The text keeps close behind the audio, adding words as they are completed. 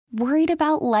Worried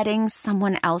about letting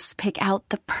someone else pick out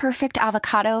the perfect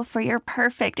avocado for your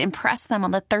perfect impress them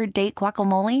on the third date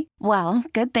guacamole? Well,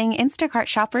 good thing Instacart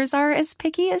shoppers are as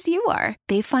picky as you are.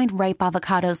 They find ripe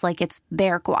avocados like it's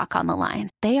their guac on the line.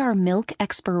 They are milk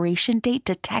expiration date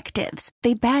detectives.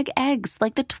 They bag eggs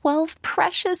like the 12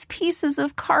 precious pieces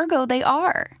of cargo they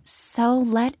are. So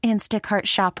let Instacart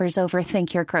shoppers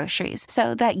overthink your groceries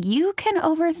so that you can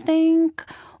overthink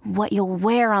what you'll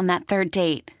wear on that third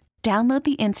date. Download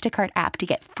the Instacart app to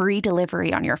get free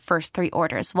delivery on your first 3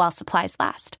 orders while supplies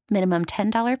last. Minimum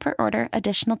 $10 per order.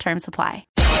 Additional terms apply.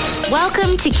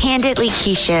 Welcome to Candidly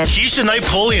Keisha. Keisha Knight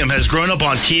Pulliam has grown up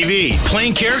on TV,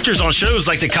 playing characters on shows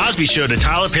like The Cosby Show to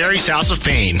Tyler Perry's House of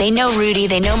Pain. They know Rudy,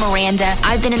 they know Miranda.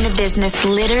 I've been in the business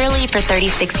literally for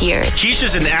 36 years.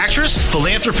 Keisha's an actress,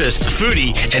 philanthropist,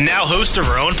 foodie, and now host of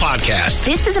her own podcast.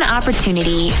 This is an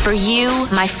opportunity for you,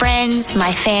 my friends,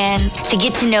 my fans, to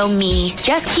get to know me,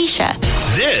 just Keisha.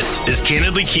 This is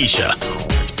Candidly Keisha.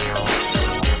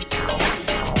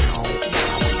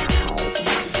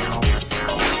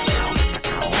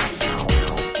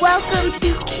 Welcome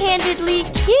to Candidly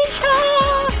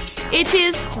Keisha. It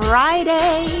is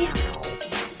Friday.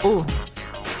 Ooh,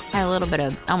 had a little bit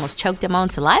of, almost choked him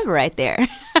on saliva right there.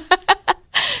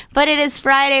 But it is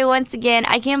Friday once again.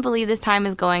 I can't believe this time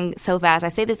is going so fast. I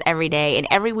say this every day, and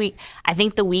every week, I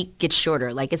think the week gets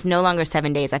shorter. Like, it's no longer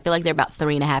 7 days. I feel like they're about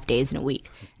 3.5 days in a week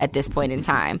at this point in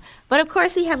time. But, of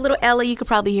course, we have little Ella. You could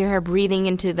probably hear her breathing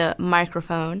into the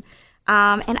microphone.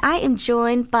 And I am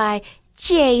joined by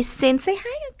Jason. Say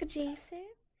hi, Uncle Jason.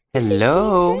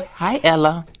 Hello. Jason. Hi,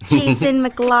 Ella. Jason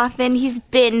McLaughlin. He's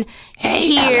been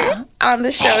here Ella. on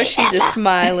the show. She's just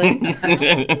smiling.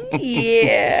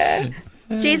 Yeah.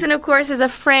 Jason, of course, is a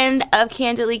friend of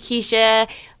Candidly Keisha,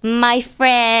 my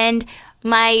friend,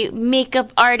 my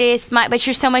makeup artist, but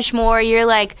you're so much more. You're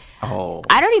like,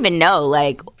 I don't even know.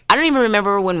 Like, I don't even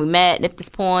remember when we met at this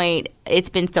point. It's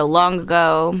been so long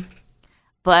ago.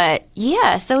 But,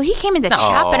 yeah, so he came in to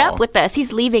chop it up with us.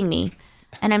 He's leaving me,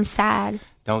 and I'm sad.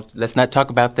 Let's not talk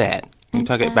about that. We can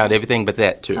talk sad. about everything but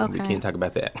that, too. Okay. We can't talk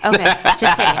about that. Okay,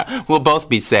 just kidding. We'll both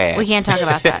be sad. We can't talk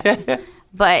about that.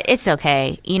 But it's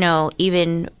okay. You know,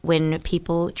 even when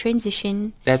people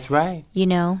transition. That's right. You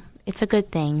know, it's a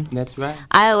good thing. That's right.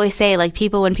 I always say, like,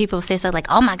 when people say something like,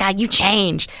 oh, my God, you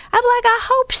changed. I'm like, I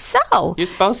hope so. You're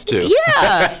supposed to.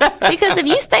 Yeah. Because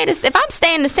if I'm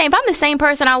staying the same, if I'm the same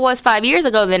person I was 5 years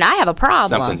ago, then I have a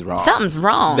problem. Something's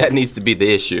wrong. That needs to be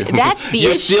the issue. That's the issue.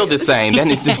 You're still the same. That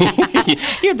needs to be.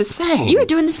 You're the same. You're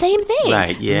doing the same thing.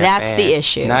 Right, yeah. That's the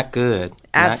issue. Not good.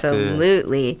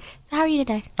 Absolutely. Not good. So how are you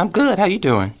today? I'm good. How you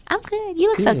doing? I'm good. You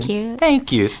look so cute.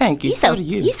 Thank you. You so do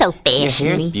you. You so fashionable.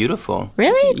 Your hair's beautiful.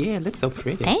 Really? Yeah, it looks so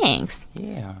pretty. Thanks.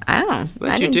 Yeah. Oh.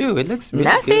 What you do? It looks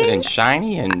really good and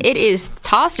shiny. And it is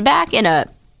tossed back in a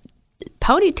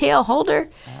ponytail holder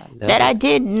that I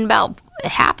did in about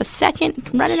half a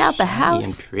second running out the house.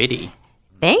 And pretty.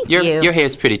 Thank you. Your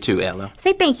hair's pretty too, Ella.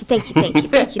 Say thank you. Say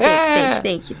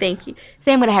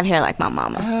I'm going to have hair like my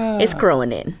mama. It's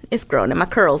growing in. My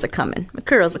curls are coming.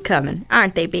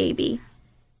 Aren't they, baby?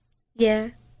 Yeah.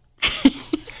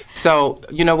 So,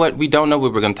 you know what? We don't know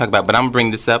what we're going to talk about, but I'm going to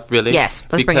bring this up, really. Yes,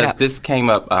 let's bring it up. Because this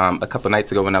came up a couple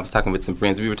nights ago when I was talking with some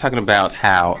friends. We were talking about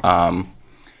how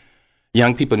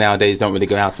young people nowadays don't really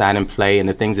go outside and play and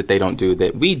the things that they don't do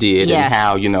that we did. Yes. And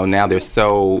how, now they're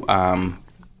so...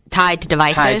 tied to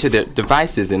devices. Tied to their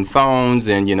devices and phones,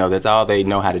 and that's all they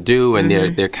know how to do, and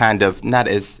they're kind of not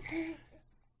as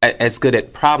good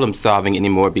at problem solving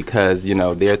anymore because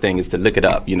their thing is to look it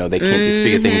up. They can't just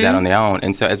figure things out on their own.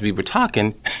 And so as we were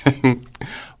talking,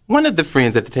 one of the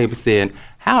friends at the table said,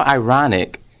 "How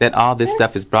ironic that all this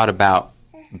stuff is brought about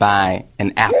by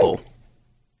an apple."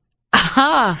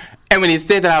 And when he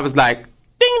said that, I was like,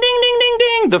 ding, ding, ding, ding,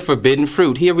 ding, the forbidden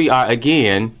fruit. Here we are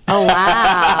again. Oh,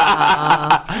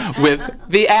 wow. With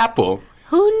the apple.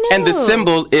 Who knew? And the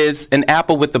symbol is an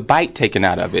apple with the bite taken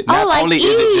out of it. Not like only Eve.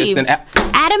 is it just an apple.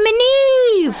 Adam and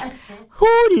Eve.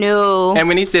 Who knew? And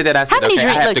when he said that, I said, okay,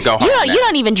 I have to go home now. You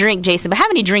don't even drink, Jason, but how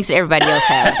many drinks did everybody else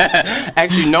have?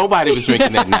 Actually, nobody was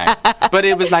drinking that night. But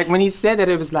it was like, when he said that,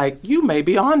 it was like, you may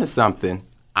be on to something.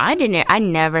 I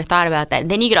never thought about that.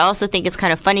 Then you could also think it's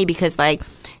kind of funny because, like,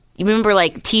 you remember,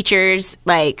 like, teachers,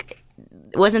 like,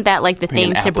 wasn't that, like, the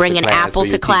thing to bring an apple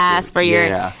to class for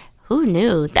your... Who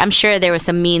knew? I'm sure there was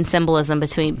some mean symbolism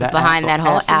behind that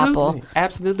whole apple.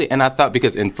 Absolutely. And I thought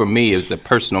and for me, it's a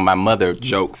personal, my mother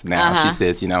jokes now. She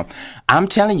says, I'm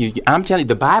telling you,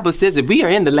 the Bible says that we are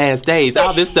in the last days,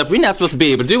 all this stuff. We're not supposed to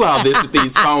be able to do all this with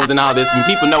these phones and all this. And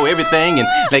people know everything and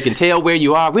they can tell where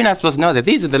you are. We're not supposed to know that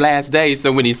these are the last days.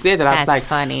 So when he said that, I was like,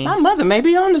 funny. My mother may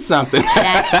be on to something.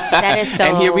 That is so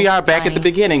And here we are back funny. at the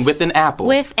beginning with an apple.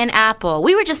 With an apple.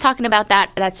 We were just talking about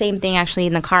that same thing actually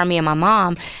in the car, me and my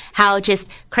mom, how just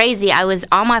crazy. I was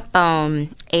on my phone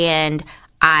and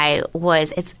I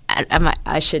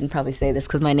shouldn't probably say this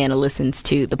because my Nana listens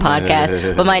to the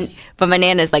podcast, but my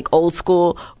Nana is like old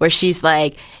school where she's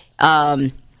like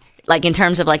in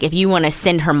terms of like if you want to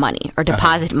send her money or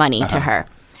deposit money to her,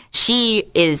 she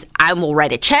is, I will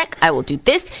write a check, I will do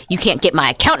this, you can't get my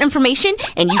account information,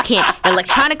 and you can't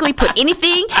electronically put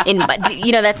anything in,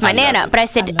 that's my Nana. But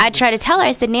I try to tell her,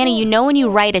 I said, Nana, when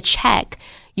you write a check,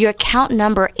 your account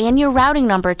number and your routing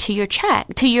number to your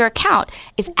account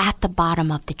is at the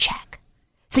bottom of the check.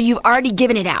 So you've already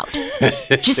given it out,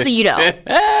 just so you know.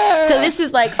 So this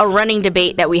is like a running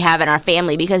debate that we have in our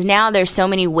family because now there's so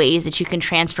many ways that you can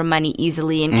transfer money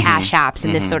easily in cash apps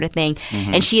and this sort of thing.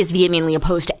 And she is vehemently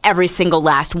opposed to every single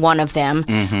last one of them.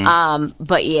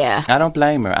 But yeah. I don't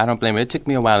blame her. It took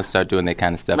me a while to start doing that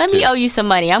kind of stuff. Let me owe you some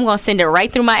money. I'm going to send it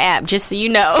right through my app, just so you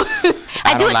know.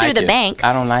 I do it through the bank.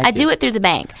 I don't like it. I do it through the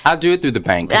bank. I'll do it through the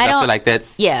bank because I feel like that's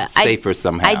safer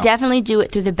somehow. I definitely do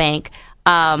it through the bank.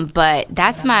 But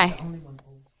that's my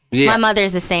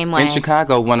mother's the same way. In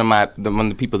Chicago, one of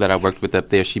the people that I worked with up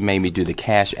there, she made me do the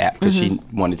Cash app because she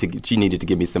needed to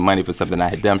give me some money for something I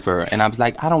had done for her, and I was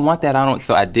like, I don't want that.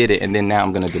 So I did it, and then now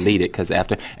I'm gonna delete it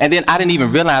and then I didn't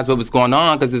even realize what was going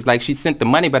on because it's like she sent the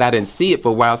money, but I didn't see it for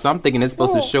a while, so I'm thinking it's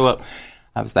supposed to show up.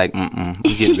 I was like,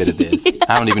 we get rid of this.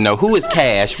 I don't even know who is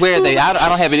Cash. Where are they? I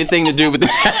don't have anything to do with it.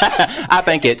 I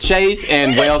bank at Chase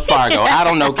and Wells Fargo. I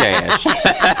don't know Cash.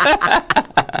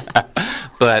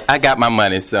 But I got my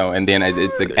money, and then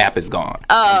the app is gone.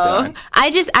 Oh, I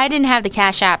didn't have the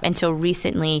Cash app until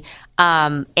recently.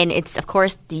 And it's, of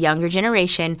course, the younger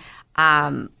generation.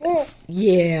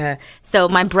 So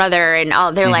my brother and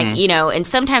all, they're like, and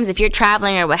sometimes if you're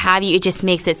traveling or what have you, it just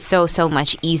makes it so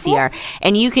much easier.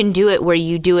 And you can do it where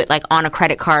you do it like on a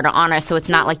credit card or so it's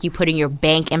not like you putting your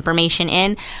bank information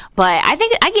in. But I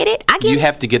think I get it. You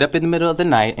have to get up in the middle of the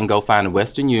night and go find a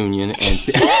Western Union and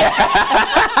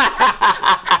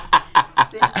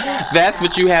that's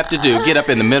what you have to do. Get up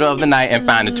in the middle of the night and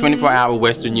find a 24-hour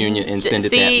Western Union and send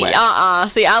it that way.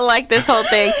 See, I like this whole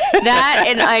thing. That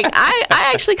and like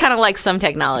I actually kind of like some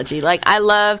technology. Like I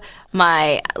love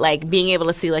my being able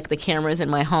to see like the cameras in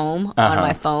my home on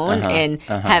my phone and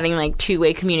having like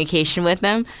two-way communication with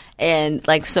them. And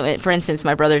like so, for instance,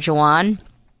 my brother Jawan,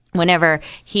 whenever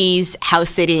he's house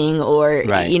sitting or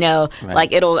like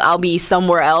I'll be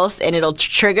somewhere else and it'll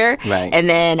trigger and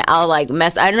then I'll like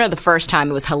mess. I don't know, the first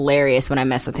time it was hilarious when I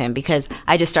messed with him because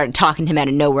I just started talking to him out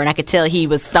of nowhere and I could tell he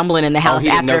was stumbling in the house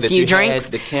after a few drinks.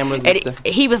 The cameras and stuff.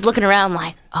 He was looking around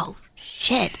like, oh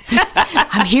shit,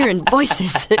 I'm hearing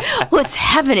voices. What's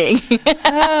happening?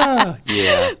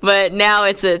 Yeah. But now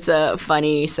it's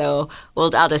funny, so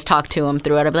I'll just talk to him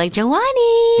through it. I'll be like,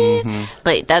 Giovanni.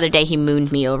 But the other day he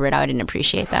mooned me over it. I didn't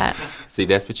appreciate that. See,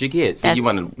 that's what you get. See, you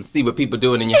want to see what people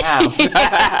doing in your house.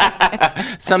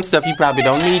 Some stuff you probably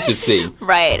don't need to see.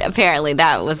 Right. Apparently,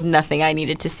 that was nothing I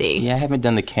needed to see. Yeah, I haven't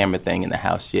done the camera thing in the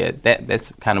house yet.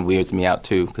 That's kind of weirds me out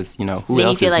too, because who then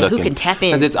else you feel is like looking? Who can tap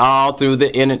in? Because it's all through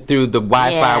the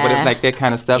Wi-Fi, whatever, like that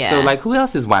kind of stuff. Yeah. So like, who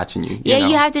else is watching you?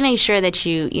 You have to make sure that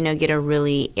you get a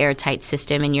really airtight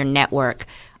system in your network.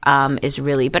 Is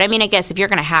really, but I mean, I guess if you're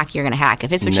gonna hack, you're gonna hack.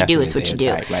 If it's what you do, it's what you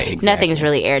do. Right, exactly. Nothing is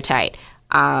really airtight.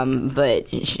 But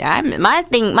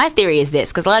my theory is this,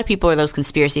 because a lot of people are those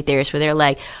conspiracy theorists where they're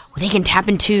like, well, they can tap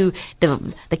into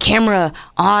the camera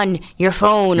on your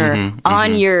phone or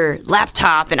on your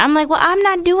laptop, and I'm like, well, I'm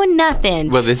not doing nothing.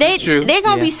 Well, this is true. They're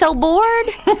gonna be so bored,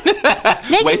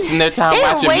 wasting their time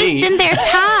watching me. They're wasting their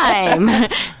time.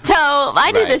 So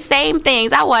I do the same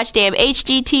things. I watch damn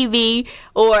HGTV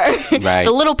or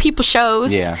the Little People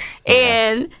shows,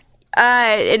 and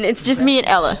it's just me and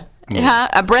Ella.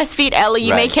 I breastfeed Ella.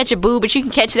 You may catch a boob, but you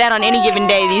can catch that on any given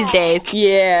day these days.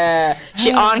 Yeah.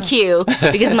 She on cue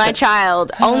because my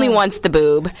child only wants the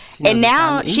boob. And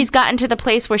now she's gotten to the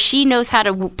place where she knows how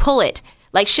to pull it.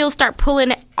 Like, she'll start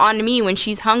pulling on me when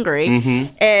she's hungry.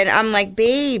 And I'm like,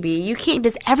 baby, you can't.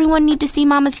 Does everyone need to see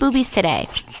mama's boobies today?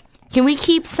 Can we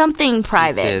keep something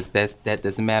private? That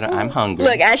doesn't matter. I'm hungry.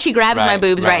 Look, as she grabs my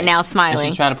boobs right now, smiling. And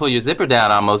she's trying to pull your zipper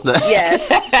down almost. Yes.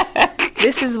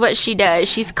 This is what she does.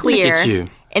 She's clear. Look at you.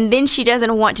 and then she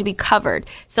doesn't want to be covered.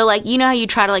 So like, you know how you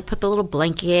try to like put the little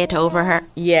blanket over her?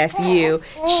 Yes, you.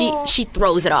 She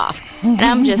throws it off. And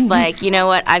I'm just like, you know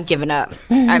what? I've given up.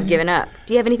 I've given up.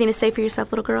 Do you have anything to say for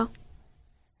yourself, little girl?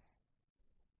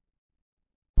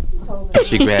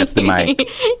 She grabs the mic.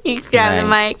 You grab the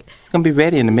mic. She's going to be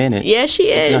ready in a minute. Yeah, she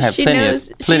is. She's going to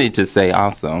have plenty to say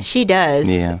also. She does.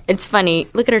 Yeah. It's funny.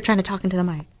 Look at her trying to talk into the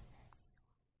mic.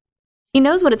 She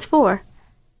knows what it's for.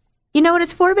 You know what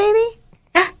it's for, baby?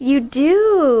 You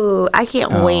do. I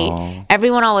can't wait.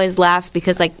 Everyone always laughs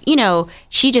because, like, you know,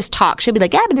 she just talks. She'll be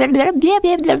like, and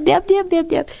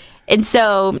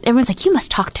so everyone's like, you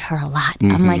must talk to her a lot.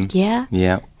 Mm-hmm. I'm like, yeah.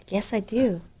 Yeah. I guess I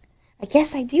do. I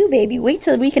guess I do, baby. Wait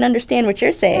till we can understand what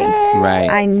you're saying. Right.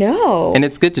 I know. And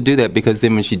it's good to do that because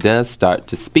then when she does start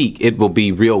to speak, it will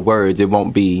be real words. It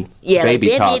won't be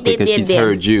baby talk because she's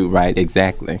heard you. Right,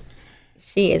 exactly.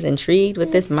 She is intrigued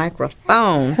with this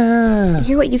microphone. You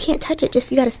hear what? You can't touch it.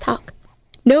 Just you got to talk.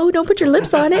 No, don't put your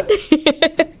lips on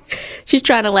it. She's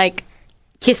trying to, like,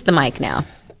 kiss the mic now.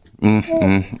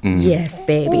 Yes,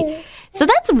 baby. So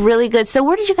that's really good. So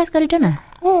where did you guys go to dinner?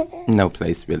 No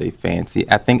place really fancy.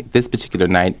 I think this particular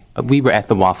night we were at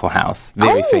the Waffle House.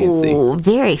 Very fancy. Oh,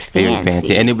 very fancy. Very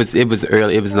fancy. And it was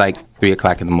early. It was like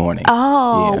 3:00 in the morning.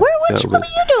 Oh, yeah. What were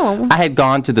you doing? I had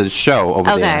gone to the show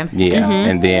over there. Yeah. Mm-hmm.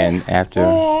 And then after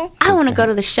I want to go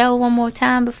to the show one more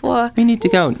time before. We need to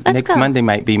go. Next Monday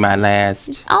might be my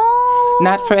last. Oh.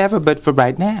 Not forever, but for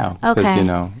right now. Okay. You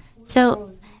know.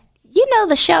 So, you know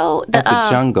the show at the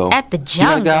Jungle. At the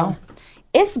Jungle. You wanna go?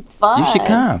 It's fun. You should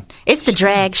come. It's the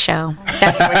drag show.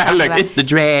 That's what we're talking Look, about. it's the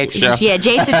drag show. Yeah,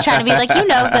 Jason's trying to be like, you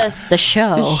know, the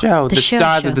show. The show. The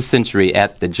stars of the century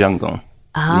at the Jungle.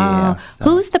 Oh. Yeah, so.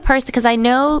 Who's the person? Because I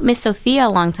know Miss Sophia a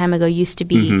long time ago used to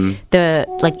be the,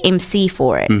 like, MC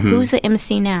for it. Mm-hmm. Who's the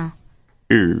MC now?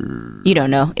 You don't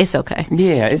know. It's okay.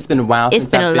 Yeah, it's been a while since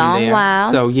I've been there. It's been a long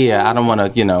while. So, yeah, I don't want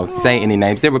to, say any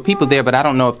names. There were people there, but I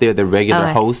don't know if they're the regular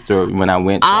host or when I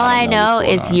went. All I know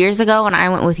is years ago when I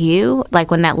went with you,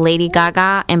 like when that Lady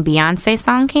Gaga and Beyonce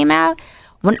song came out,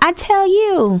 when I tell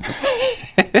you,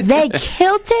 they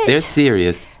killed it. They're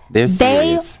serious.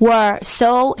 They were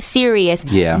so serious.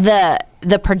 Yeah.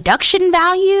 The production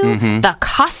value, the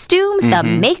costumes, the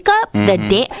makeup, the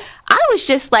dance. I was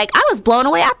just like, I was blown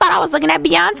away. I thought I was looking at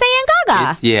Beyonce and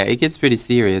Gaga. It gets pretty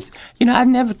serious. You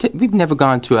know, we've never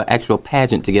gone to an actual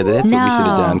pageant together. That's what we should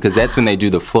have done because that's when they do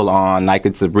the full on, like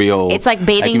it's a real. It's like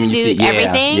bathing suit,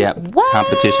 everything. Yeah,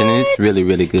 competition, and it's really,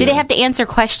 really good. Do they have to answer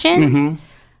questions? Mm-hmm.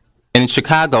 And in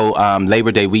Chicago,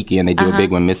 Labor Day weekend, they do a big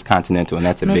one, Miss Continental, and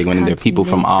that's a big one. And there are people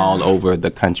from all over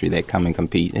the country that come and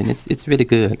compete, and it's really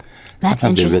good. That's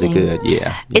Sometimes interesting. They're really good,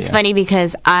 yeah. It's funny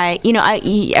because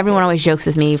everyone always jokes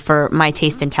with me for my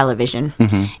taste in television,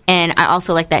 and I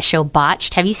also like that show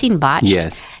Botched. Have you seen Botched?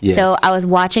 Yes. So I was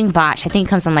watching Botched. I think it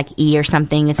comes on like E or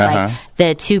something. It's like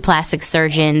the two plastic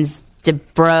surgeons,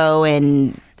 DeBro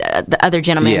and the other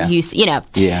gentleman who used to,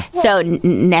 Yeah. So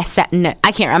I'm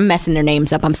messing their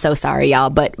names up. I'm so sorry, y'all,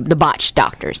 but the Botched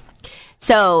doctors.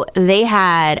 So they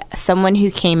had someone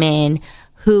who came in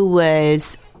who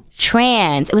was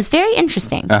trans. It was very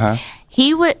interesting.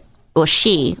 She was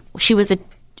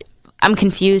I'm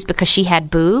confused because she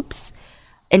had boobs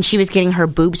and she was getting her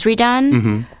boobs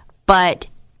redone, but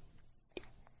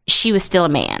she was still a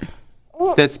man.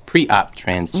 That's pre-op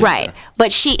transgender. Right.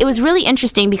 But it was really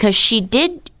interesting because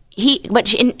I'm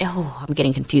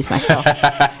getting confused myself.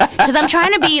 Because I'm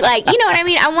trying to be like, you know what I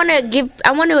mean? I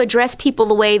want to address people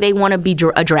the way they want to be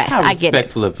addressed. How I get it.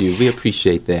 Respectful of you. We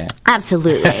appreciate that.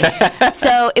 Absolutely.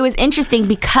 So it was interesting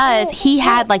because he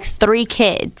had like 3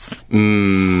 kids.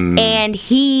 And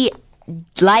he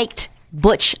liked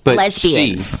butch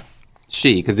lesbians.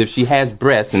 Because if she has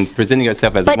breasts and is presenting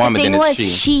herself as a woman, then it's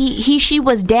she. She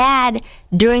was dad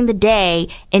during the day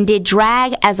and did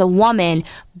drag as a woman,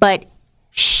 but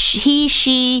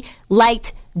she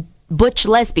liked butch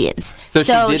lesbians.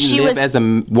 So she didn't live as a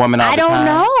woman all the time? I don't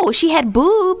know. She had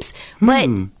boobs, but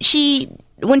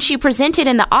when she presented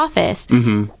in the office,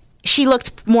 she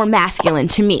looked more masculine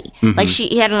to me. Like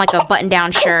she had on like a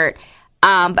button-down shirt. So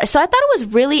I thought it was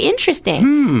really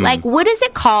interesting. Like, what is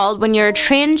it called when you're a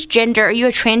transgender? Are you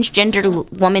a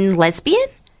transgender woman lesbian?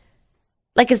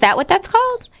 Like, is that what that's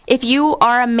called? If you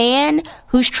are a man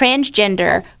who's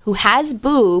transgender, who has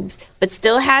boobs, but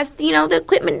still has, the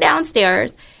equipment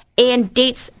downstairs, and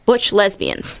dates butch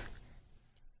lesbians.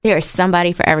 There is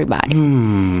somebody for everybody.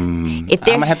 I'm going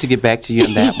to have to get back to you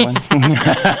on that one.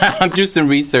 I'll do some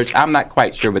research. I'm not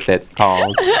quite sure what that's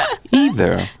called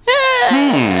either.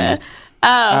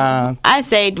 I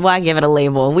say, why give it a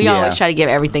label? We Yeah. always try to give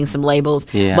everything some labels.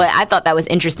 Yeah. But I thought that was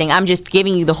interesting. I'm just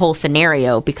giving you the whole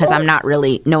scenario because I'm not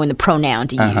really knowing the pronoun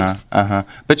to use.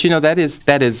 But, you know, that is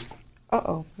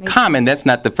common. That's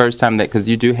not the first time because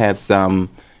you do have some,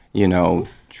 you know,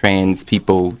 trans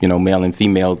people, you know, male and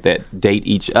female that date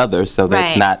each other. So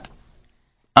that's Right. not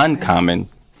uncommon.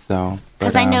 So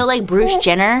Because I know, like, Bruce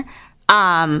Jenner,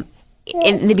 in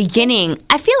the beginning,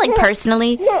 I feel like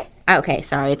personally, okay,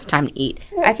 sorry, it's time to eat.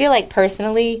 I feel like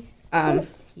personally,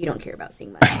 you don't care about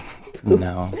seeing my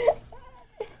no.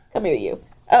 Come here, you.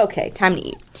 Okay, time to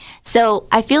eat. So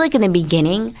I feel like in the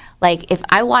beginning, like if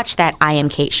I watched that I Am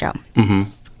Kate show,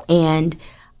 and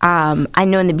I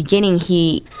know in the beginning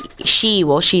she's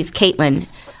Caitlyn,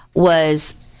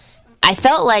 I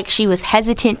felt like she was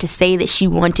hesitant to say that she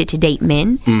wanted to date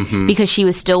men because she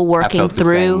was still working felt the same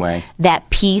through way. that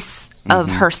piece of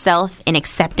herself and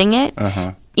accepting it.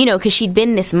 You know, because she'd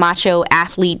been this macho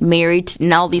athlete, married to,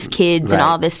 and all these kids and Right.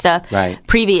 all this stuff Right.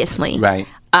 previously. Right.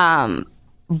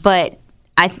 But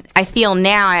I feel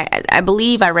now, I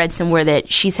believe I read somewhere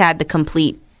that she's had the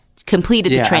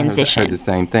completed the I transition. heard the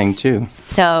same thing, too.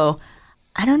 So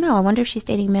I don't know. I wonder if she's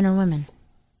dating men or women.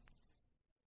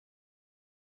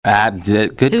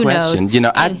 Good Who question. knows? You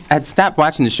know, I'd stopped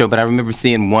watching the show, but I remember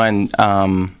seeing one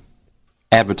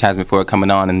advertisement for it coming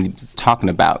on, and he was talking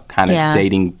about kind of Yeah.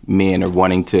 dating men or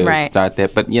wanting to Right. start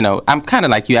that. But, you know, I'm kind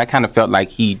of like you. I kind of felt like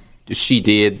she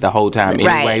did the whole time anyway,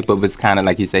 Right. but was kind of,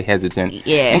 like you say, hesitant.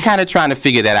 Yeah. And kind of trying to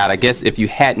figure that out. I guess if you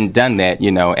hadn't done that,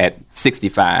 you know, at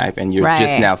 65 and you're just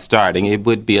Right. now starting, it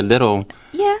would be a little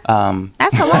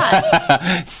That's a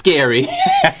lot. scary,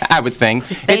 I would think.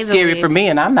 say It's the scary least. for me,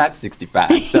 and I'm not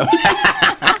 65, so.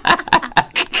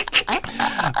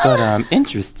 But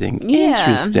interesting.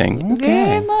 Interesting. Okay.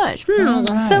 Very much.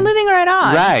 So moving right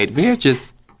on. Right. We're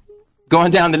just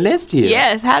going down the list here.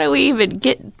 Yes. How do we even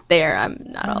get there? I'm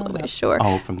not all the way sure.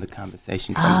 Oh, from the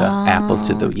conversation from the apple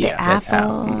to the that's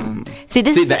how. See,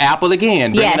 this See is the apple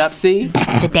again. Bring Yes. it up. See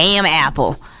the damn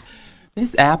apple.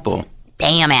 this apple.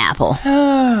 Damn apple.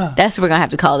 That's what we're gonna have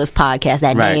to call this podcast.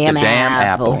 That Right. damn, the damn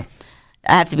apple.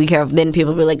 I have to be careful. Then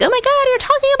people will be like, "Oh my God, you're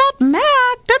talking about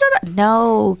Mac." Da, da, da.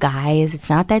 No, guys, it's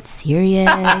not that serious.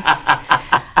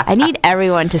 I need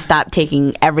everyone to stop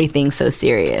taking everything so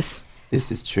serious.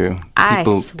 This is true. I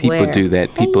People swear. do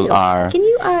that. People Daniel, are Can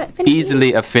you finish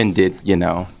easily offended, you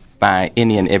know, by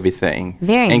any and everything.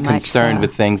 Very and much concerned so.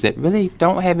 with things that really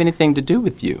don't have anything to do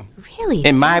with you. Really?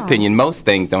 In my don't. opinion, most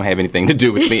things don't have anything to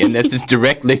do with me unless it's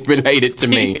directly related to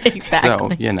me. Exactly. So,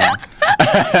 you know.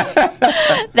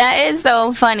 That is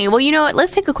so funny. Well, you know what?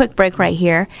 Let's take a quick break right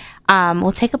here.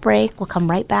 We'll take a break. We'll come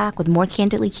right back with more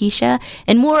Candidly Keisha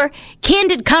and more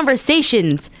candid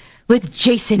conversations with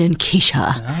Jason and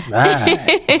Keisha.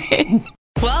 Right.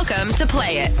 Welcome to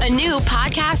Play It, a new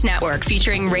podcast network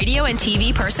featuring radio and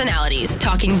TV personalities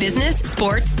talking business,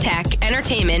 sports, tech,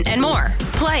 entertainment, and more.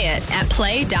 Play it at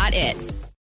play.it.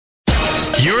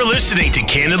 You're listening to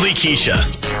Candidly Keisha.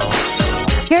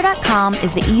 Care.com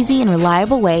is the easy and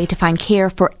reliable way to find care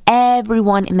for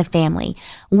everyone in the family,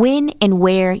 when and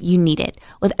where you need it.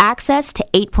 With access to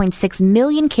 8.6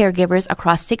 million caregivers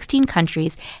across 16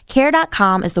 countries,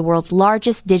 Care.com is the world's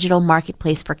largest digital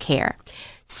marketplace for care.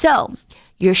 So,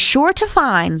 you're sure to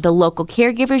find the local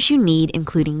caregivers you need,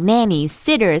 including nannies,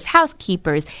 sitters,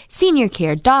 housekeepers, senior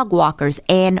care, dog walkers,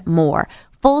 and more.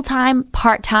 Full-time,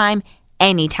 part-time,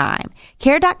 anytime.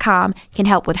 Care.com can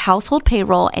help with household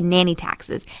payroll and nanny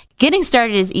taxes. Getting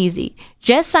started is easy.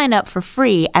 Just sign up for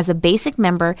free as a basic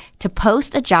member to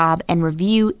post a job and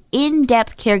review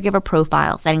in-depth caregiver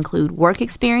profiles that include work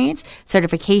experience,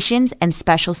 certifications, and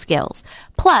special skills.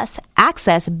 Plus,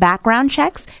 access background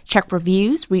checks, check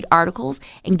reviews, read articles,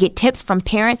 and get tips from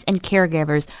parents and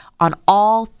caregivers on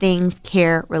all things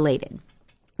care related.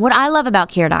 What I love about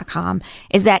Care.com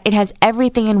is that it has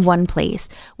everything in one place.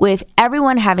 With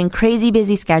everyone having crazy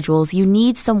busy schedules, you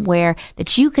need somewhere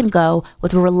that you can go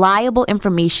with reliable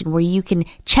information where you can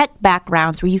check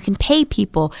backgrounds, where you can pay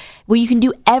people, where you can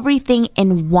do everything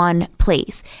in one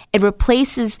place. It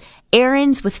replaces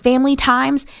errands with family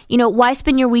times. You know, why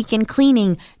spend your weekend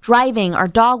cleaning, driving, or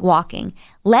dog walking?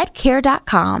 Let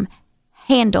Care.com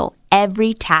handle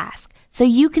every task so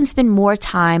you can spend more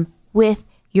time with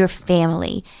your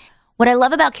family. What I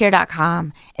love about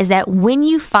Care.com is that when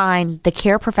you find the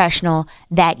care professional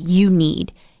that you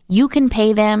need, you can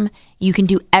pay them, you can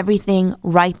do everything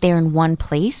right there in one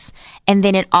place. And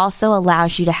then it also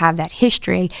allows you to have that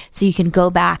history so you can go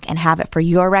back and have it for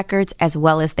your records as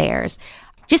well as theirs.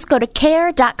 Just go to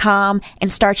care.com and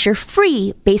start your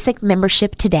free basic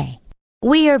membership today.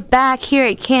 We are back here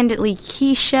at Candidly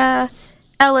Keisha.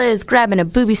 Ella is grabbing a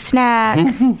booby snack.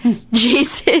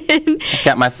 Jason.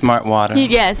 Got my smart water.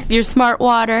 Yes, your smart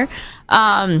water.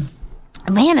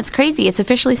 Man, it's crazy. It's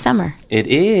officially summer. It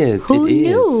is. Who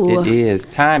knew? It is.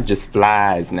 Time just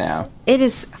flies now. It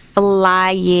is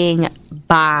flying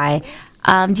by.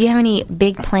 Do you have any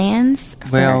big plans?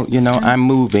 Well, I'm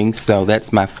moving, so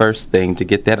that's my first thing, to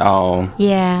get that all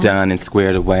done and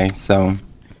squared away. So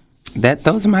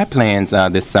those are my plans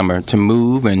this summer, to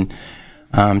move and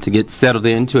to get settled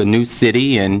into a new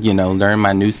city and, learn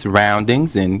my new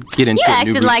surroundings and get into a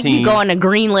new routine. You acted like you going to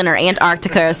Greenland or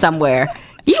Antarctica or somewhere.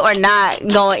 You are not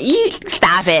going. You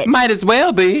stop it. Might as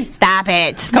well be. Stop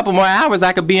it. A couple more hours,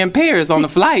 I could be in Paris on the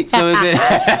flight. So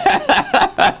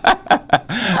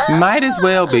might as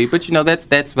well be. But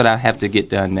that's what I have to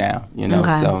get done now.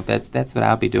 Okay. So that's what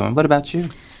I'll be doing. What about you?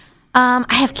 I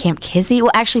have Camp Kizzy.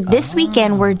 Well, actually, this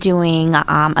weekend we're doing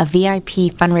a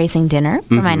VIP fundraising dinner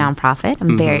for my nonprofit.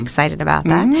 I'm very excited about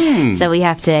that. So we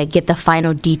have to get the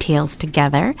final details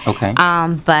together. Okay.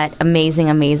 But amazing,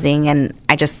 and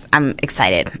I'm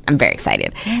excited. I'm very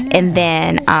excited. Yeah. And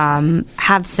then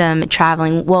have some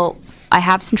traveling. Well, I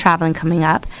have some traveling coming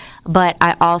up, but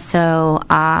I also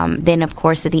then, of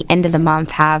course, at the end of the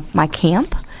month have my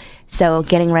camp. So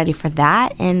getting ready for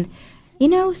that and.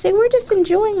 So we're just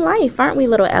enjoying life, aren't we,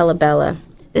 little Ella Bella?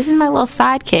 This is my little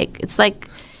sidekick. It's like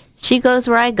she goes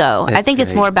where I go. I think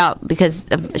it's more about because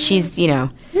she's,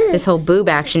 this whole boob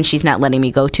action, she's not letting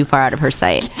me go too far out of her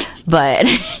sight. But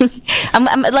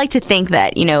I'd like to think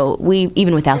that, we,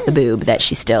 even without the boob, that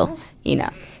she's still, she's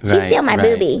still my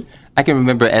boobie. I can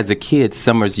remember as a kid,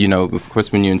 summers, of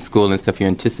course, when you're in school and stuff, you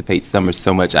anticipate summers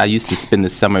so much. I used to spend the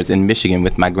summers in Michigan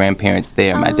with my grandparents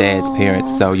there, my dad's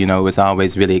parents. So, it was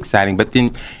always really exciting. But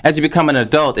then as you become an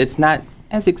adult, it's not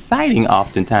as exciting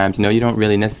oftentimes. You don't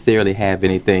really necessarily have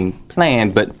anything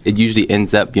planned, but it usually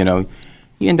ends up, you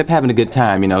end up having a good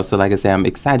time, So like I said, I'm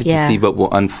excited to see what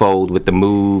will unfold with the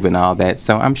move and all that.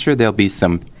 So I'm sure there'll be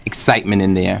some excitement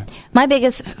in there.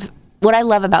 What I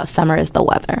love about summer is the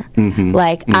weather.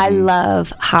 I love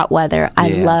hot weather. I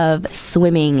love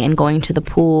swimming and going to the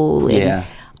pool and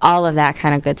all of that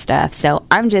kind of good stuff. So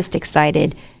I'm just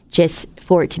excited just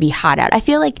for it to be hot out. I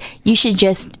feel like you should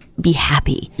just be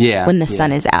happy when the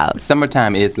sun is out.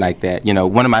 Summertime is like that.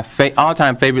 One of my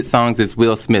all-time favorite songs is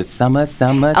Will Smith's Summer,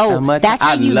 Summer, Summer. That's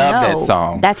how you know. I love that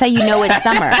song. That's how you know it's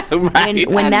summer.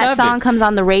 When that song comes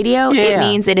on the radio, it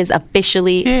means it is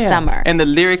officially summer. And the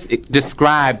lyrics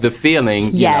describe the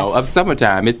feeling, of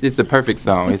summertime. It's a perfect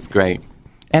song. It's great.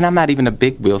 And I'm not even a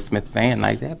big Will Smith fan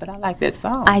like that, but I like that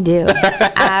song. I do.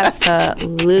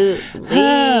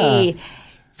 Absolutely.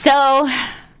 So,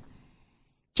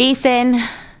 Jason,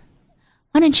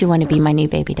 why don't you want to be my new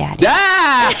baby daddy?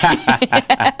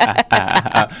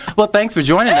 Well, thanks for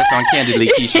joining us on Candidly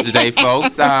Keisha today,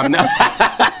 folks.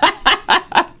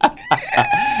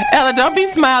 Ella, don't be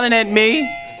smiling at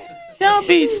me. Don't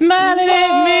be smiling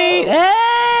at me.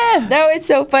 No, it's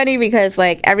so funny because,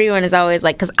 everyone is always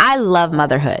because I love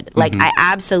motherhood. I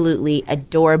absolutely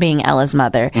adore being Ella's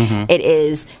mother. It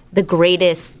is the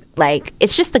greatest.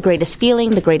 It's just the greatest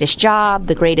feeling, the greatest job,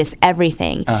 the greatest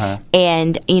everything.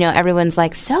 And, everyone's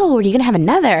like, so are you going to have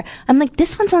another? I'm like,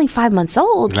 this one's only 5 months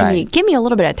old. Can you give me a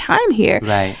little bit of time here?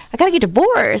 Right. I got to get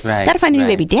divorced. Got to find a new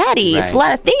baby daddy. It's a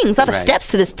lot of things, a lot of steps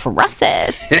to this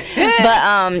process.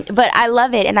 But I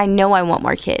love it, and I know I want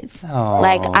more kids.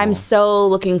 I'm so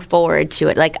looking forward to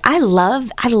it. I love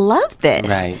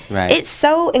this. Right. It's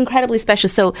so incredibly special.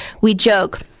 So we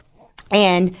joke.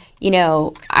 And,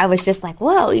 I was just like,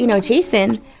 whoa,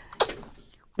 Jason,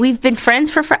 we've been friends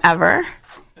for forever.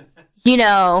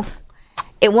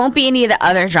 It won't be any of the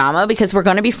other drama because we're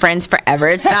going to be friends forever.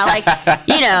 It's not like,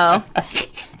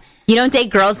 you don't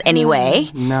date girls anyway.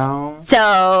 No.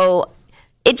 So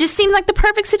it just seemed like the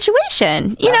perfect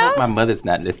situation, I hope my mother's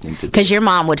not listening to this. Because your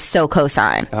mom would so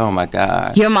co-sign. Oh, my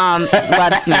God. Your mom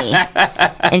loves me.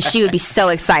 And she would be so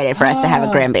excited for us to have a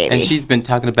grandbaby. And she's been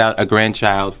talking about a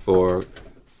grandchild for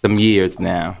some years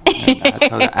now. I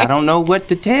told her, I don't know what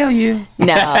to tell you.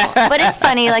 No, but it's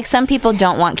funny. Some people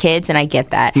don't want kids, and I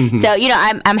get that. So,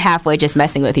 I'm halfway just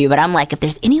messing with you, but I'm like, if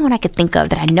there's anyone I could think of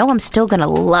that I know I'm still going to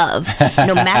love,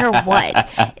 no matter what,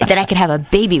 that I could have a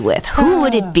baby with, who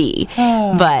would it be?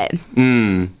 But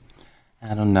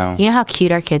I don't know. You know how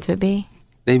cute our kids would be?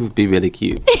 They would be really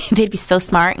cute. They'd be so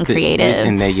smart and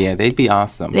creative. They'd be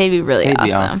awesome. They'd be really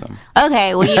awesome.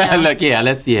 Okay, well, Look,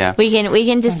 We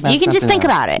can just, you can just think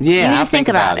about it. Yeah, you can I'll just think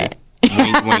about it.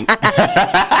 Wink, wink.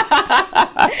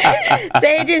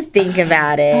 Say just think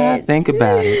about it. Think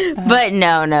about it. But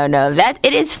no. That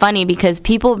it is funny because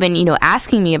people have been,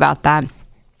 asking me about that.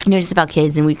 just about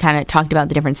kids, and we kind of talked about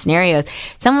the different scenarios.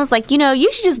 Someone was like,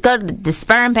 you should just go to the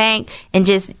sperm bank and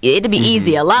it'll be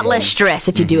easy, a lot less stress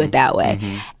if you do it that way.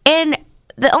 And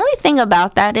the only thing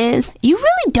about that is you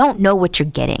really don't know what you're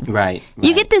getting. Right.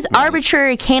 You get this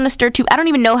arbitrary canister tube. I don't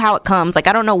even know how it comes. Like,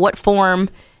 I don't know what form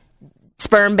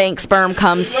sperm bank sperm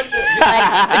comes.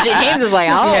 Like, James is like,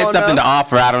 oh, he had something to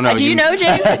offer. I don't know. Do you know,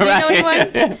 James? Do you know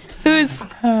anyone who's?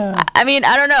 I mean,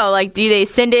 I don't know. Like, do they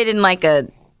send it in like a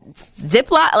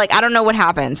Ziploc? Like, I don't know what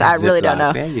happens. I really don't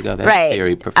know. There you go. That's right.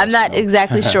 very professional. I'm not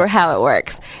exactly sure how it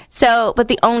works. So, but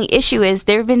the only issue is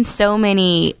there have been so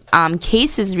many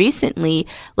cases recently.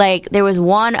 Like, there was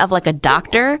one of like a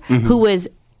doctor who was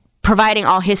providing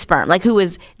all his sperm, like who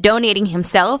was donating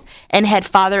himself and had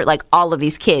fathered like all of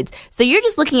these kids. So you're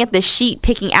just looking at the sheet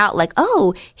picking out like,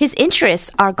 oh, his interests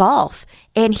are golf.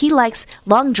 And he likes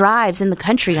long drives in the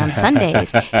country on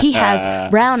Sundays. He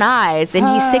has brown eyes and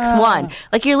he's 6'1".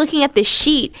 Like, you're looking at this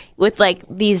sheet with like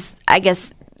these, I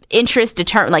guess, interest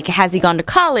determined, like, has he gone to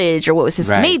college or what was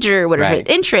his major, what are his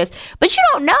interests? But you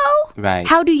don't know. Right.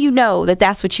 How do you know that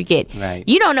that's what you get? Right.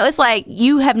 You don't know. It's like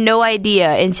you have no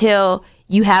idea until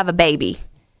you have a baby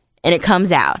and it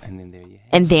comes out. And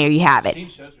then there you have it.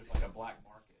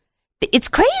 It's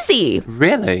crazy.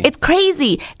 Really? It's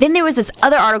crazy. Then there was this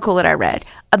other article that I read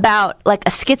about like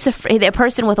a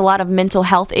person with a lot of mental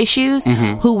health issues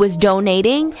who was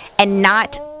donating and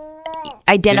not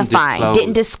identifying,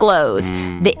 didn't disclose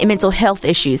the mental health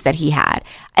issues that he had.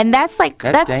 And that's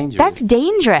dangerous.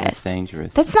 That's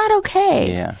dangerous. That's not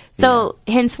okay. Yeah. So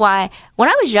hence why when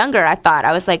I was younger,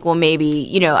 I was like, well, maybe,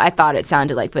 I thought it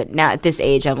sounded like, but now at this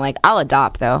age, I'm like, I'll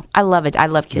adopt though. I love it. I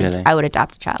love kids. Really? I would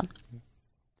adopt a child.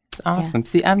 Awesome. Yeah.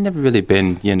 See, I've never really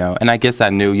been, and I guess I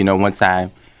knew, once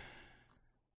I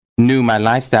knew my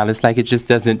lifestyle, it's like it just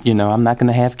doesn't, I'm not going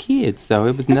to have kids. So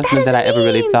it was nothing that I ever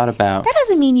really thought about. That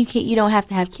doesn't mean you don't have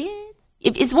to have kids.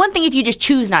 It's one thing if you just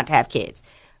choose not to have kids.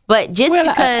 But just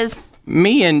because...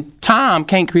 me and Tom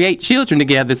can't create children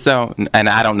together, so... And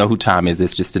I don't know who Tom is.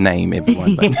 It's just a name,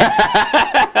 everyone.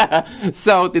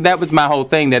 So that was my whole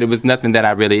thing, that it was nothing that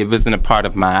it wasn't a part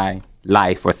of my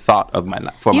life or thought of my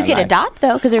life. You could adopt,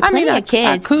 though, because there are plenty of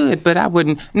kids. I could, but I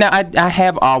wouldn't. Now, I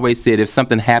have always said if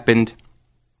something happened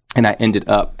and I ended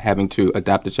up having to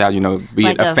adopt a child, be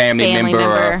like it a family member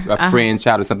or a friend's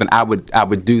child or something, I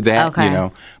would do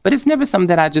that, But it's never something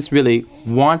that I just really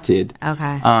wanted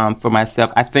for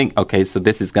myself. I think, so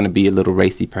this is going to be a little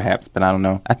racy perhaps, but I don't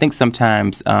know. I think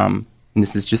sometimes, and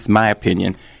this is just my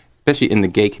opinion, especially in the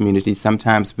gay community,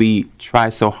 sometimes we try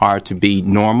so hard to be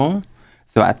normal.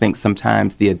 So I think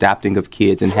sometimes the adopting of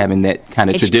kids and having that kind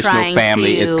of traditional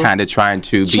family is kind of trying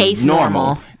to be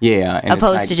normal. Yeah. And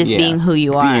opposed to just being who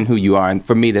you are. Being who you are. And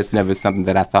for me, that's never something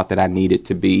that I thought that I needed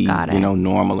to be,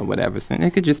 normal or whatever. So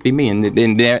it could just be me. And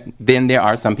then there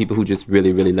are some people who just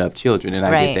really, really love children. And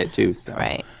I get that too. So.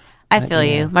 Right. I feel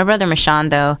you. My brother Mashawn,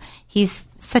 though, he's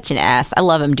such an ass. I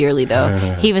love him dearly, though.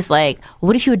 He was like,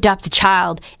 what if you adopt a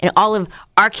child and all of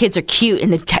our kids are cute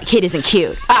and the kid isn't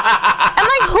cute? I'm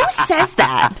like, who says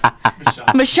that?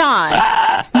 Mashawn.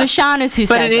 Mashawn is who says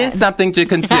that. But it is something to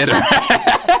consider.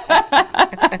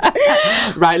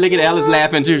 Right, look at Ella's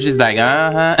laughing too. She's like,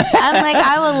 I'm like,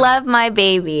 I will love my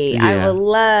baby. Yeah. I will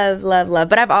love.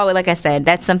 But I've always, like I said,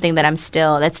 that's something that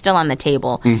that's still on the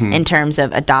table in terms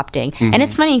of adopting. And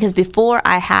it's funny because before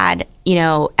I had,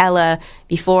 Ella,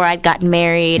 before I'd gotten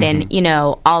married and,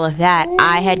 all of that,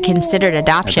 I had considered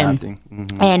adoption.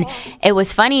 And it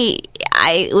was funny.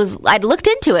 I'd looked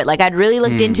into it. Like, I'd really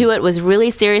looked into it, was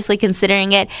really seriously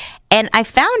considering it. And I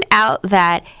found out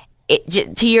that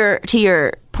to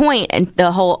your point and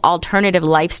the whole alternative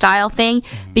lifestyle thing,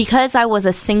 because I was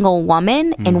a single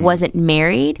woman and wasn't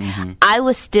married, I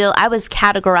was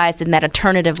categorized in that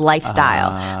alternative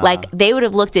lifestyle. Like, they would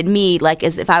have looked at me like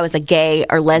as if I was a gay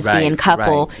or lesbian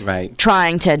couple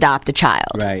trying to adopt a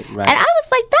child. Right. And I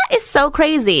was like, that is so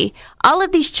crazy. All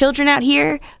of these children out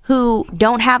here who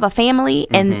don't have a family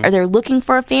and or they're looking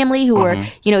for a family, who are,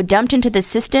 dumped into the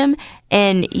system,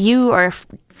 and you are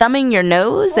thumbing your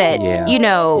nose at,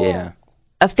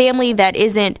 a family that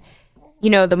isn't,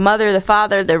 the mother, the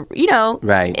father,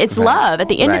 it's love. At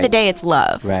the end of the day, it's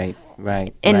love. Right.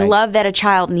 And love that a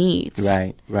child needs.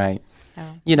 Right.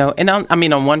 So. And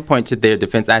on one point, to their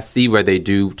defense, I see where they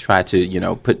do try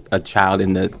to, put a child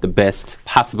in the best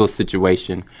possible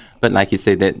situation. But like you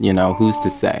say, that, who's to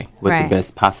say what the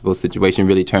best possible situation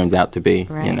really turns out to be,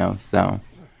 so.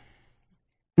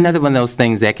 Another one of those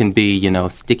things that can be,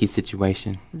 sticky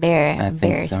situation.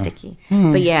 Very so. sticky.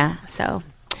 But yeah, so.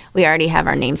 We already have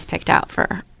our names picked out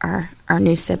for our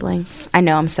new siblings. I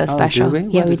know I'm so special. Do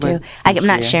we? Yeah, we do. I'm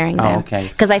not sharing them. Okay.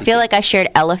 Because I feel like I shared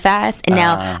Eliphaz, and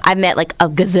now I've met like a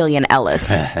gazillion Ellas.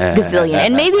 Gazillion.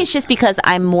 And maybe it's just because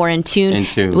I'm more in tune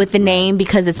with the name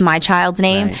because it's my child's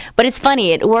name. Right. But it's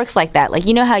funny. It works like that. Like,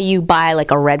 you know how you buy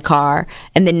like a red car,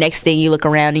 and the next day you look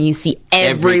around and you see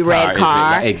every red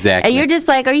car. Exactly. And you're just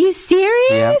like, are you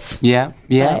serious? Yeah.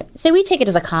 So we take it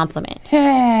as a compliment.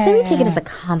 So we take it as a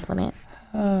compliment.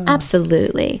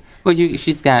 Absolutely. Well,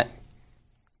 she's got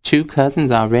 2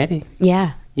 cousins already.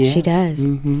 Yeah, she does.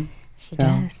 Mm-hmm. She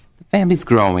does. The family's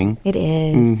growing. It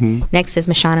is. Next is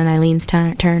Michonne and Eileen's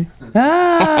turn.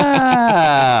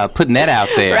 Putting that out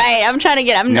there. Right, I'm trying to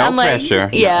get. I'm like, pressure.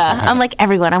 Yeah, I'm like,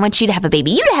 everyone. I want you to have a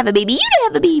baby. You to have a baby. You to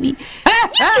have a baby. You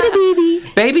get a baby.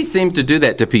 Babies seem to do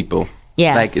that to people.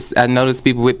 Yeah. Like I notice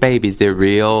people with babies, they're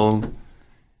real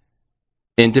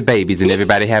into babies and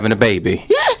everybody having a baby.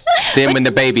 Then when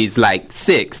the baby's like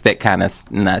 6, that kind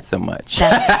of not so much.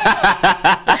 But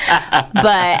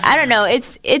I don't know.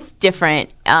 It's different.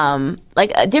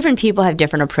 Different people have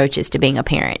different approaches to being a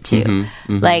parent too.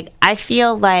 Mm-hmm. Like, I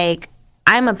feel like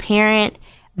I'm a parent,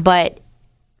 but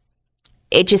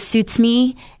it just suits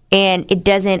me. And it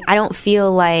doesn't, I don't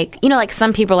feel like, like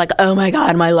some people are like, oh my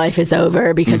God, my life is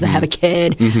over because I have a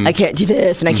kid. I can't do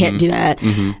this and I can't do that.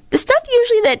 The stuff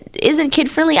usually that isn't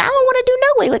kid friendly, I don't want to do no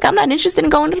way. Like, I'm not interested in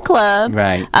going to the club.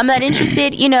 Right. I'm not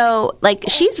interested, like,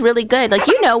 she's really good. Like,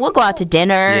 we'll go out to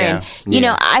dinner. And,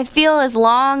 I feel as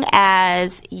long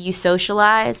as you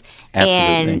socialize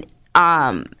and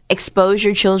expose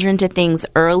your children to things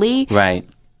early. Right.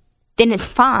 Then it's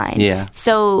fine. Yeah.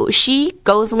 So she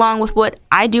goes along with what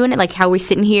I do in it, like how we're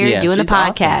sitting here doing the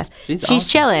podcast. Awesome. She's awesome.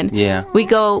 Chilling. Yeah. We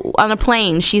go on a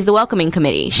plane. She's the welcoming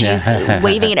committee. She's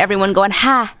waving at everyone, going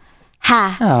ha,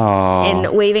 ha,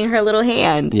 and waving her little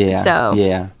hand. Yeah. So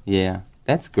yeah.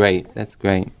 That's great.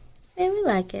 Yeah, we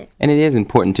like it. And it is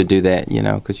important to do that,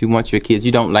 because you want your kids.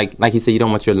 You don't like you said, you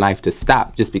don't want your life to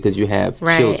stop just because you have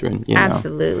children.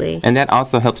 Absolutely. And that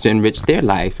also helps to enrich their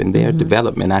life and their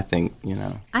development. I think,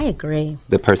 I agree.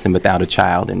 The person without a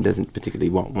child and doesn't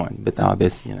particularly want one, with all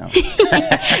this,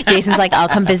 Jason's like, I'll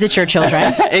come visit your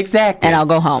children. Exactly. And I'll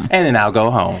go home. And then I'll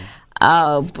go home.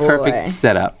 Oh, boy. Perfect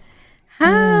setup.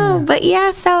 Oh, but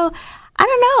yeah, so I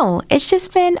don't know. It's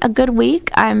just been a good week.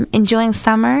 I'm enjoying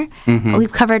summer.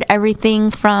 We've covered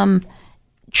everything from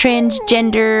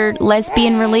transgender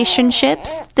lesbian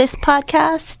relationships, this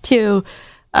podcast, to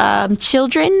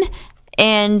children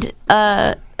and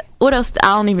what else?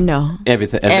 I don't even know.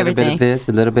 Everything. A little bit of this,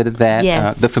 a little bit of that.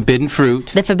 Yes. The forbidden fruit.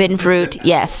 The forbidden fruit,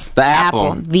 yes. The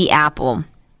apple. The apple.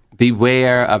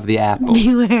 Beware of the apple.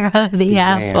 Beware of the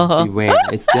apple. Beware.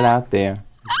 It's still out there.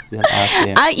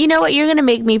 You know what? You're going to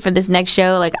make me for this next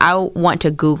show. Like, I want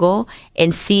to Google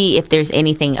and see if there's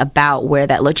anything about where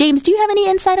that look. James, do you have any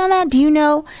insight on that? Do you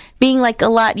know, being like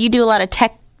you do a lot of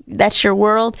tech, that's your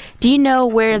world. Do you know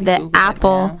where the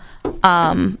apple,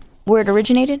 where it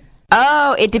originated?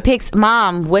 Oh, it depicts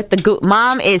mom with the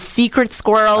Mom is Secret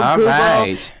Squirrel. All Google.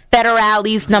 Right.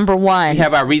 Federales #1. We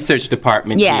have our research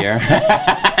department here.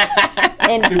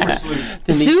 And Super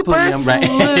Sleuth. Super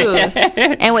Sleuth.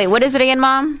 And wait, what is it again,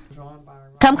 Mom?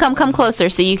 Come closer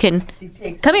so you can.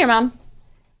 Come here, Mom.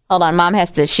 Hold on, Mom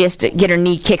she has to get her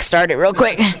knee kick started real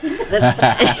quick. Come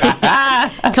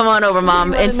on over,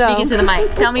 Mom, and speak into the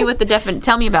mic. Tell me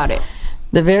tell me about it.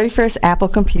 The very first Apple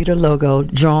computer logo,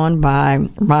 drawn by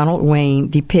Ronald Wayne,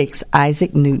 depicts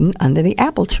Isaac Newton under the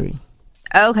apple tree.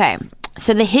 Okay,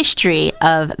 so the history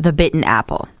of the bitten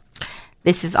apple.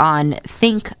 This is on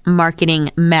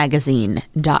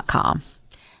thinkmarketingmagazine.com.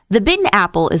 The bitten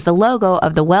apple is the logo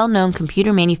of the well-known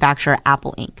computer manufacturer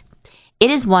Apple Inc.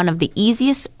 It is one of the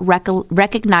easiest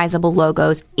recognizable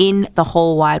logos in the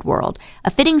whole wide world,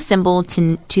 a fitting symbol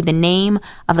to the name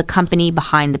of the company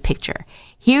behind the picture.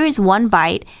 Here is one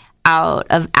bite out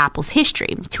of Apple's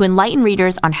history to enlighten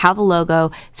readers on how the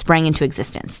logo sprang into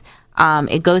existence.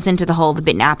 It goes into the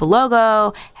bitten apple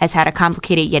logo has had a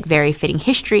complicated yet very fitting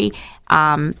history.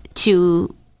 We're going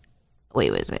to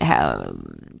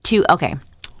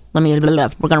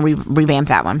revamp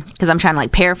that one because I'm trying to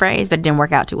paraphrase, but it didn't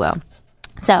work out too well.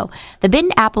 So, the bitten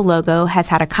apple logo has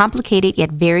had a complicated yet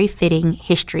very fitting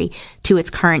history to its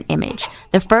current image.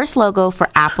 The first logo for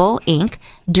Apple Inc.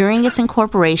 during its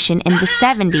incorporation in the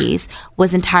 70s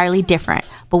was entirely different,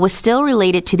 but was still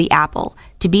related to the apple.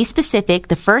 To be specific,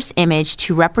 the first image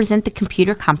to represent the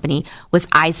computer company was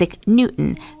Isaac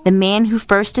Newton, the man who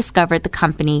first discovered the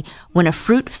company when a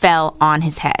fruit fell on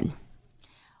his head.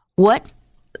 What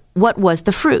was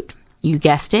the fruit? You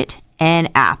guessed it, an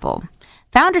apple.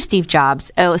 Founder Steve Jobs,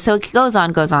 so it goes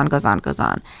on.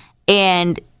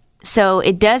 And so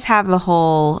it does have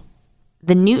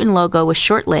the Newton logo was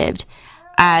short-lived,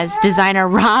 as designer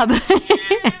Rob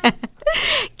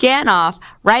Ganoff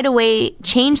right away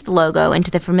changed the logo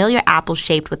into the familiar apple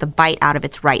shaped with a bite out of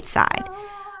its right side.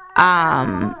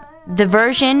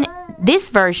 This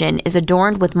version is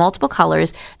adorned with multiple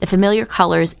colors, the familiar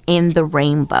colors in the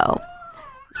rainbow.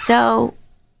 So,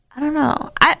 I don't know.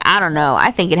 I don't know.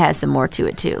 I think it has some more to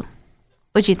it too.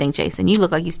 What do you think, Jason? You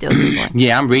look like you still Googling.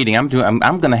 Yeah, I'm reading. I'm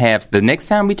gonna have the next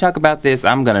time we talk about this,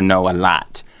 I'm gonna know a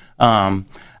lot.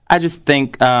 I just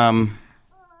think.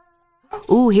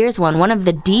 Ooh, here's one. One of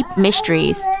the deep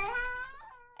mysteries.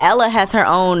 Ella has her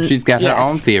own. She's got her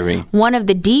own theory. One of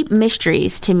the deep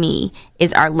mysteries to me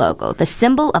is our logo, the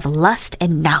symbol of lust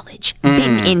and knowledge,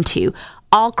 bitten into,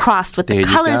 all crossed with the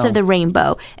colors of the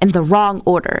rainbow in the wrong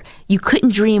order. You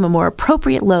couldn't dream a more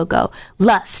appropriate logo.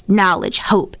 Lust, knowledge,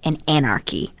 hope, and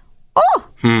anarchy.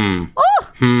 Okay.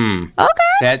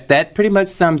 That pretty much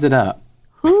sums it up.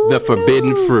 The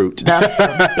forbidden fruit. The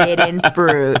forbidden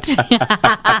fruit.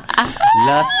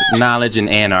 Lust, knowledge, and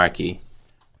anarchy.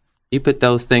 You put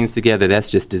those things together, that's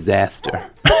just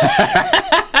disaster.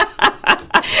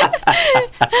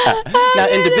 Now,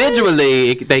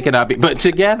 individually, they cannot be, but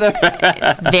together.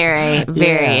 It's very,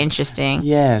 very interesting.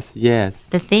 Yes.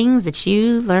 The things that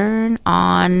you learn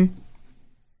on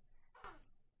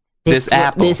this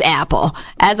apple. This apple.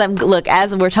 As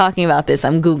we're talking about this,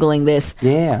 I'm Googling this.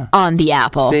 Yeah. On the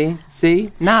apple.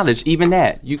 See, knowledge. Even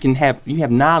that you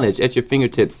have knowledge at your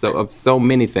fingertips of so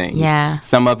many things. Yeah.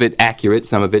 Some of it accurate,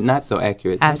 some of it not so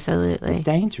accurate. Absolutely. It's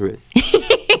dangerous.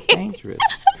 It's dangerous.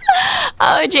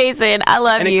 Oh, Jason, I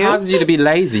love you. And it causes you to be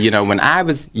lazy. You know, when I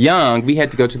was young, we had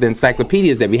to go to the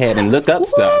encyclopedias that we had and look up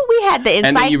stuff. We had the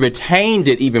and then you retained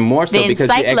it even more so because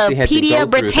you actually had to go Encyclopedia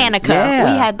Britannica.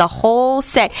 Yeah. We had the whole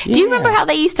set. Do you remember how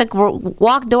they used to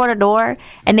walk door to door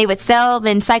and they would sell the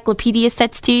encyclopedia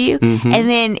sets to you? Mm-hmm. And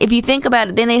then if you think about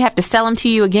it, then they'd have to sell them to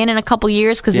you again in a couple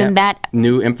years because then that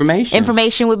new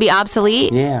information would be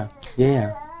obsolete. Yeah.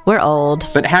 We're old.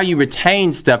 But how you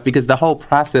retain stuff, because the whole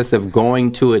process of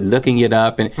going to it, looking it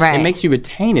up, and it makes you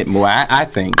retain it more, I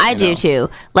think. I do too.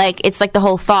 Like, it's like the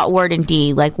whole thought, word, and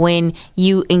deed. Like, when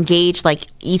you engage, like,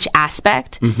 each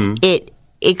aspect, it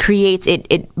creates,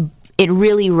 it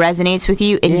really resonates with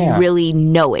you, and you really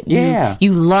know it. Yeah.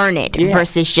 You learn it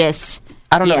versus just...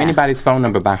 I don't know anybody's phone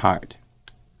number by heart.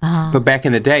 But back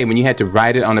in the day, when you had to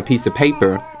write it on a piece of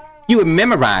paper... You would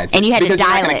memorize it. And you had to dial it. Because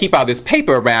you're not going to keep all this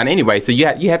paper around anyway, so you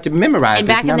have to memorize it. And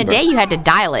back in the day, you had to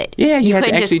dial it. Yeah, you had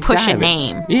couldn't to actually just push a dial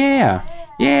name. It.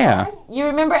 Yeah. You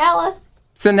remember Ella?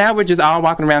 So now we're just all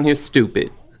walking around here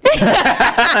stupid.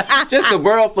 Just a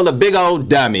world full of big old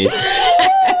dummies.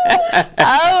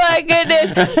 Oh my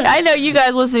goodness. I know you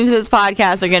guys listening to this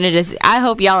podcast are going to I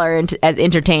hope y'all are as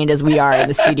entertained as we are in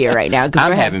the studio right now.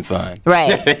 I'm having fun.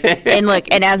 Right. And look,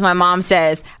 and as my mom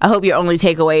says, I hope your only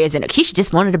takeaway isn't, Keisha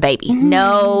just wanted a baby.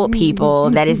 No, people,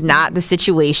 that is not the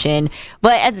situation.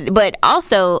 But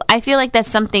also, I feel like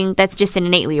that's something that's just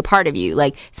innately a part of you.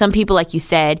 Like, some people, like you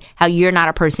said, how you're not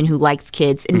a person who likes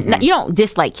kids. And you don't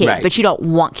dislike kids, but you don't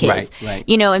want kids. Right.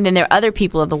 You know, and then there are other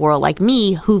people of the world like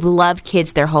me who've loved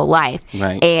kids their whole life.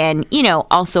 Right. And,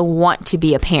 also want to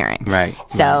be a parent. Right.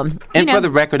 So, and for the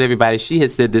record, everybody, she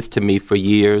has said this to me for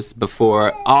years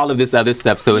before all of this other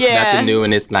stuff. So it's nothing new,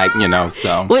 and it's like,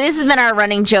 so. Well, this has been our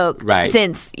running joke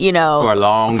since, for a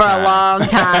long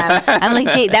time. I'm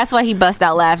like, Jay, that's why he bust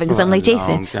out laughing, because I'm like,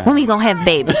 Jason, when we going to have a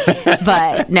baby?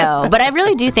 But no. But I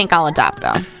really do think I'll adopt,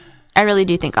 though. I really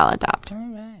do think I'll adopt. All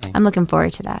right. I'm looking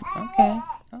forward to that.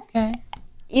 Okay.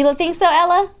 You don't think so,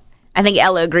 Ella? I think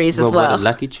Ella agrees as well. What a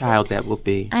lucky child that will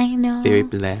be. I know. Very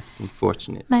blessed and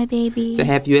fortunate. My baby. To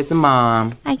have you as a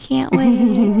mom. I can't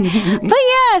wait. But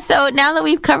yeah, so now that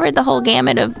we've covered the whole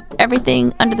gamut of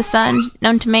everything under the sun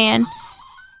known to man,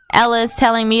 Ella's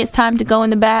telling me it's time to go in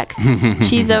the back.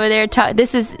 She's over there.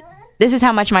 This is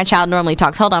how much my child normally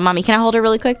talks. Hold on, Mommy. Can I hold her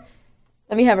really quick?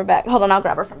 Let me have her back. Hold on, I'll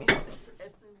grab her from you.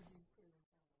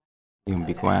 You can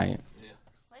be quiet.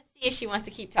 Let's see if she wants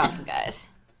to keep talking, guys.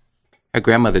 Her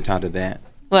grandmother taught her that.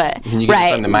 What? When you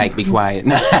get from the mic, be quiet.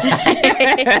 Do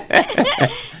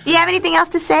you have anything else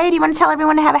to say? Do you want to tell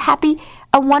everyone to have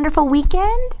a wonderful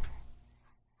weekend?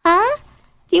 Huh?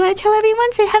 Do you want to tell everyone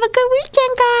to have a good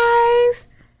weekend, guys?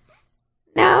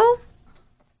 No?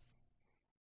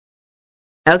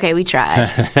 Okay, we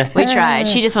tried.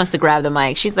 She just wants to grab the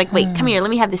mic. She's like, wait, come here. Let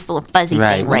me have this little fuzzy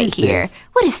thing right here.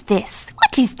 What is this?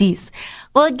 What is this?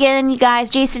 Well, again, you guys,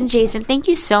 Jason, thank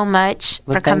you so much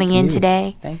for coming in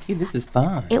today. Thank you. This was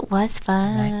fun. It was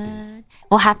fun.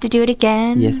 We'll have to do it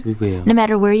again. Yes, we will. No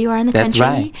matter where you are in the country.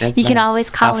 Right. You can always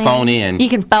call in. I'll phone in. You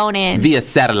can phone in. Via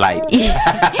satellite.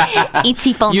 ET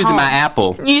phone Using home. my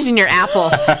Apple. Using your Apple.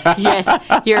 Yes.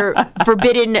 Your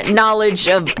forbidden knowledge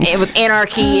with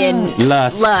anarchy and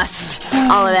lust.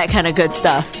 All of that kind of good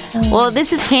stuff. Well,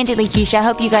 this is Candidly Keisha. I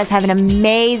hope you guys have an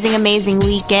amazing, amazing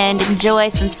weekend. Enjoy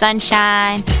some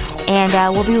sunshine. And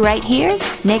we'll be right here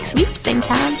next week. Same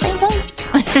time, same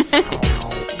place.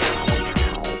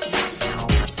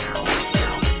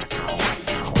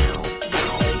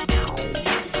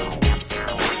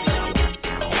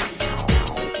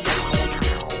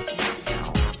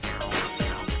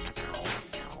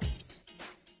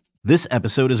 This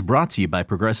episode is brought to you by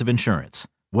Progressive Insurance.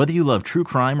 Whether you love true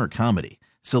crime or comedy,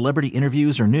 celebrity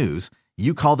interviews or news,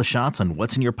 you call the shots on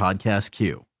what's in your podcast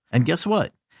queue. And guess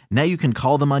what? Now you can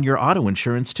call them on your auto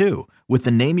insurance too with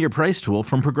the Name Your Price tool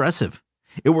from Progressive.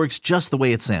 It works just the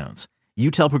way it sounds. You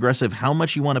tell Progressive how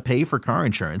much you want to pay for car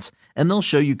insurance, and they'll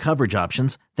show you coverage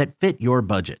options that fit your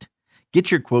budget. Get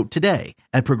your quote today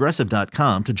at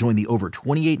Progressive.com to join the over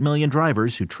 28 million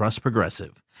drivers who trust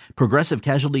Progressive. Progressive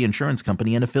Casualty Insurance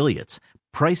Company and Affiliates.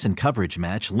 Price and coverage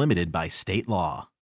match limited by state law.